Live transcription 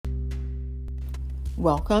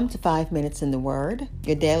Welcome to 5 Minutes in the Word,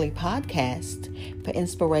 your daily podcast for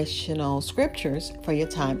inspirational scriptures for your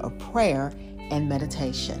time of prayer and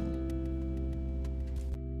meditation.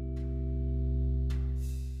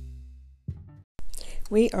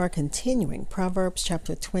 We are continuing Proverbs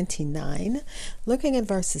chapter 29, looking at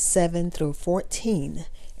verses 7 through 14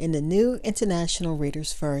 in the New International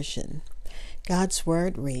Reader's Version. God's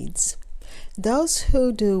Word reads, "Those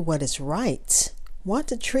who do what is right want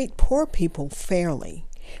to treat poor people fairly,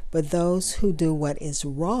 but those who do what is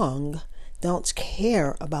wrong don't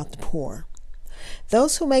care about the poor.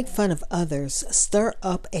 Those who make fun of others stir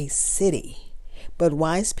up a city, but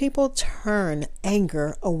wise people turn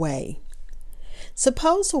anger away.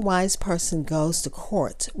 Suppose a wise person goes to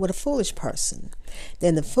court with a foolish person.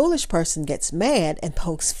 Then the foolish person gets mad and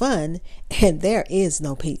pokes fun, and there is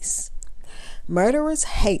no peace. Murderers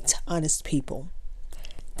hate honest people.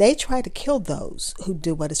 They try to kill those who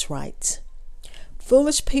do what is right.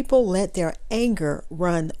 Foolish people let their anger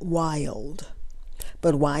run wild,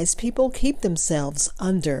 but wise people keep themselves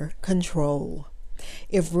under control.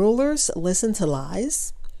 If rulers listen to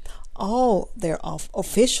lies, all their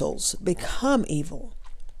officials become evil.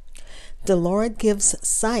 The Lord gives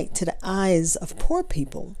sight to the eyes of poor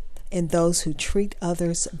people and those who treat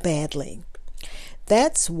others badly.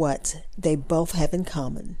 That's what they both have in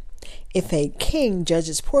common. If a king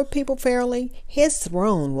judges poor people fairly, his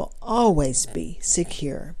throne will always be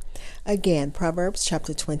secure." Again, Proverbs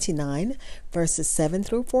chapter 29, verses 7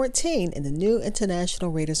 through 14 in the New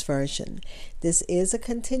International Reader's Version. This is a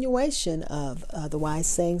continuation of the wise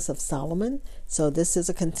sayings of Solomon. So this is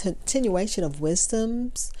a continuation of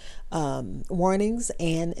wisdom's warnings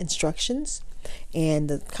and instructions. And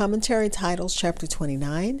the commentary titles chapter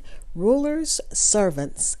 29, Rulers,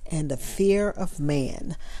 Servants, and the Fear of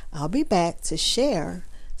Man. I'll be back to share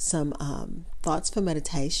some thoughts for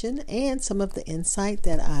meditation and some of the insight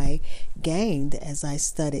that I gained as I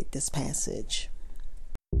studied this passage.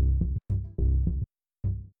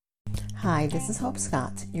 Hi, this is Hope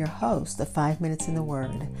Scott, your host of 5 Minutes in the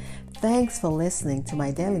Word. Thanks for listening to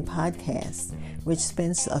my daily podcast, which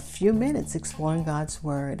spends a few minutes exploring God's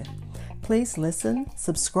Word. Please listen,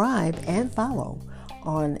 subscribe, and follow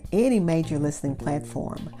on any major listening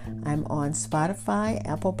platform. I'm on Spotify,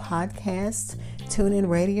 Apple Podcasts, TuneIn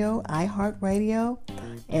Radio, iHeartRadio,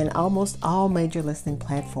 and almost all major listening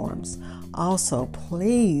platforms. Also,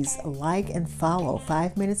 please like and follow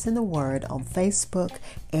 5 Minutes in the Word on Facebook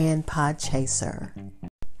and Podchaser.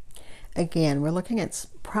 Again, we're looking at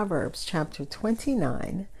Proverbs chapter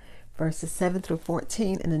 29, verses 7 through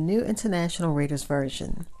 14 in the New International Reader's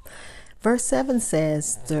Version. Verse 7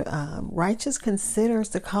 says, the righteous considers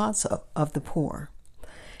the cause of the poor,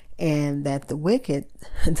 and that the wicked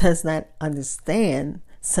does not understand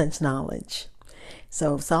such knowledge.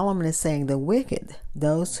 So Solomon is saying the wicked,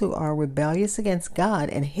 those who are rebellious against God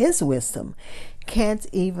and his wisdom, can't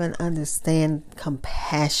even understand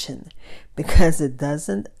compassion because it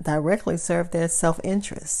doesn't directly serve their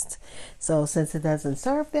self-interest. So since it doesn't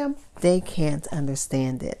serve them, they can't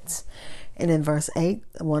understand it. And in verse 8,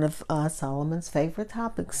 one of Solomon's favorite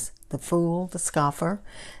topics, the fool, the scoffer.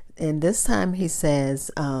 And this time he says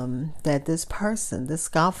that this person, this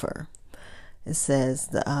scoffer, it says,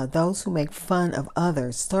 those who make fun of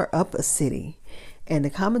others stir up a city. And the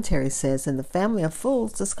commentary says, in the family of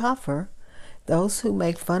fools, the scoffer, those who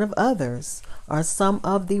make fun of others are some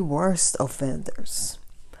of the worst offenders.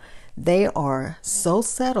 They are so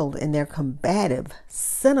settled in their combative,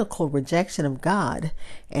 cynical rejection of God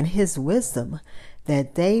and his wisdom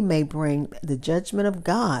that they may bring the judgment of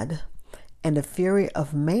God and the fury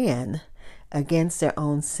of man against their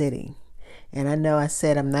own city. And I know I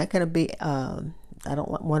said I'm not going to be, I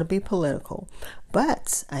don't want to be political,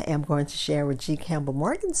 but I am going to share what G. Campbell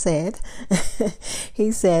Morgan said.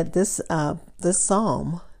 He said this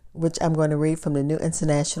psalm, which I'm going to read from the New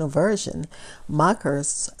International Version,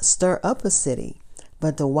 mockers stir up a city,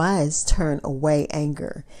 but the wise turn away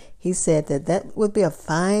anger. He said that would be a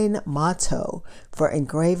fine motto for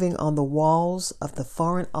engraving on the walls of the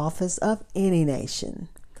Foreign Office of any nation.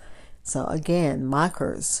 So again,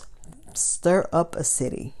 mockers stir up a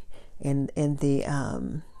city. In the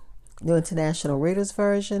New International Reader's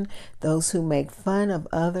Version, those who make fun of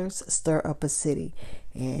others stir up a city.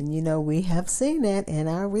 And, you know, we have seen that in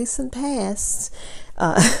our recent past.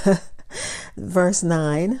 Verse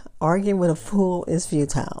 9, arguing with a fool is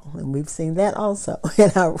futile. And we've seen that also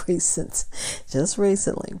in our just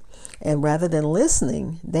recently. And rather than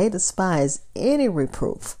listening, they despise any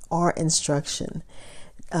reproof or instruction.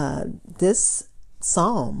 This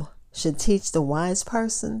psalm should teach the wise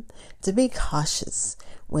person to be cautious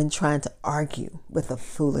when trying to argue with a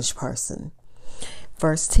foolish person.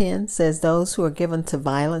 Verse 10 says, those who are given to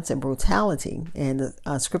violence and brutality, and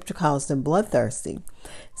the scripture calls them bloodthirsty,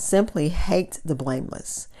 simply hate the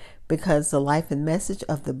blameless, because the life and message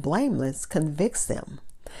of the blameless convicts them,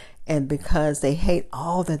 and because they hate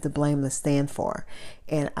all that the blameless stand for.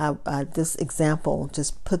 And this example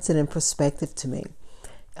just puts it in perspective to me.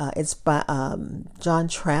 It's by John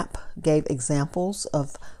Trapp gave examples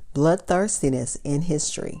of bloodthirstiness in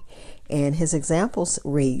history. And his examples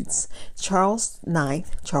reads, Charles IX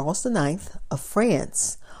of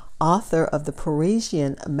France, author of the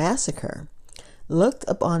Parisian Massacre, looked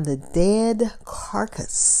upon the dead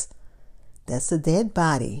carcass, that's the dead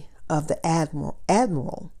body of the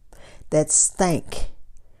admiral that stank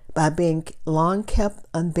by being long kept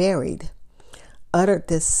unburied, uttered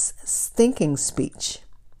this stinking speech.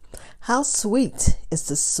 How sweet is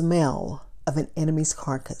the smell of an enemy's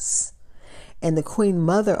carcass. And the Queen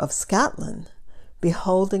Mother of Scotland,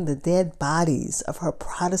 beholding the dead bodies of her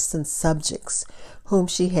Protestant subjects whom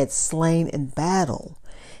she had slain in battle,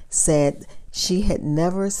 said she had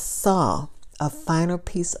never saw a finer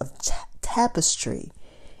piece of tapestry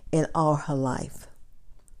in all her life.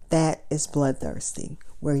 That is bloodthirsty,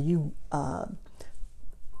 where you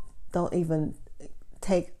don't even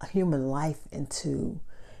take human life into,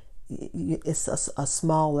 it's a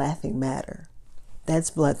small laughing matter.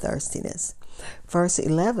 That's bloodthirstiness. Verse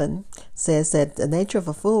 11 says that the nature of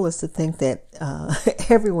a fool is to think that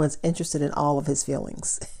everyone's interested in all of his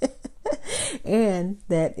feelings and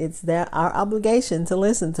that it's our obligation to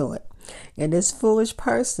listen to it. And this foolish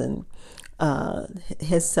person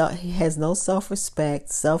has no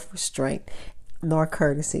self-respect, self-restraint, nor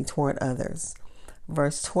courtesy toward others.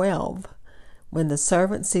 Verse 12, when the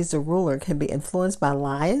servant sees the ruler can be influenced by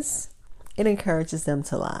lies, it encourages them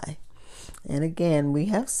to lie. And again, we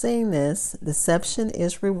have seen this. Deception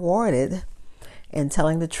is rewarded and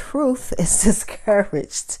telling the truth is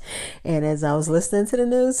discouraged. And as I was listening to the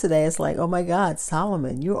news today, it's like, oh my God,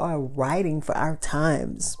 Solomon, you are writing for our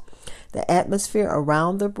times. The atmosphere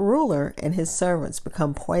around the ruler and his servants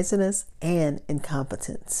become poisonous and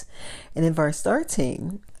incompetent. And in verse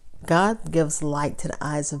 13, God gives light to the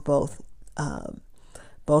eyes of both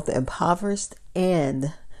the impoverished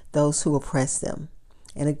and those who oppress them.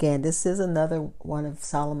 And again, this is another one of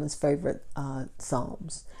Solomon's favorite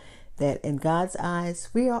Psalms, that in God's eyes,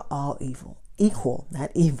 we are all equal,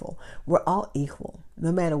 not evil. We're all equal.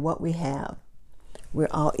 No matter what we have, we're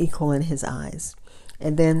all equal in his eyes.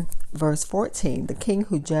 And then verse 14, the king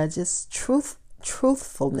who judges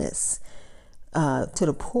truthfulness to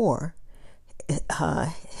the poor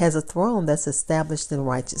has a throne that's established in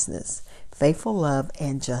righteousness, faithful love,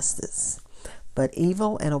 and justice. But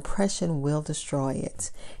evil and oppression will destroy it.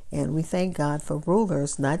 And we thank God for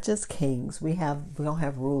rulers, not just kings. We don't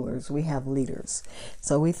have rulers, we have leaders.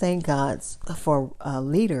 So we thank God for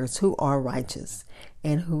leaders who are righteous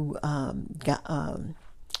and who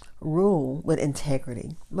rule with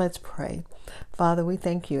integrity. Let's pray. Father, we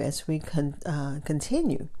thank you as we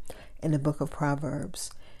continue in the book of Proverbs.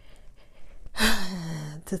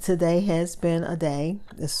 Today has been a day.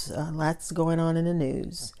 There's lots going on in the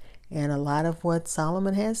news. And a lot of what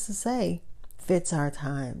Solomon has to say fits our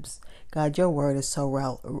times. God, your word is so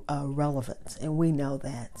relevant, and we know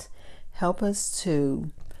that. Help us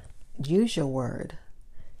to use your word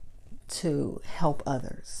to help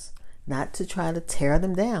others, not to try to tear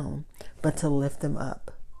them down, but to lift them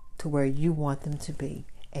up to where you want them to be.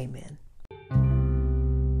 Amen.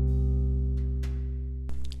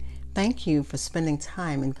 Thank you for spending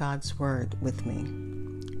time in God's word with me.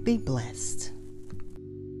 Be blessed.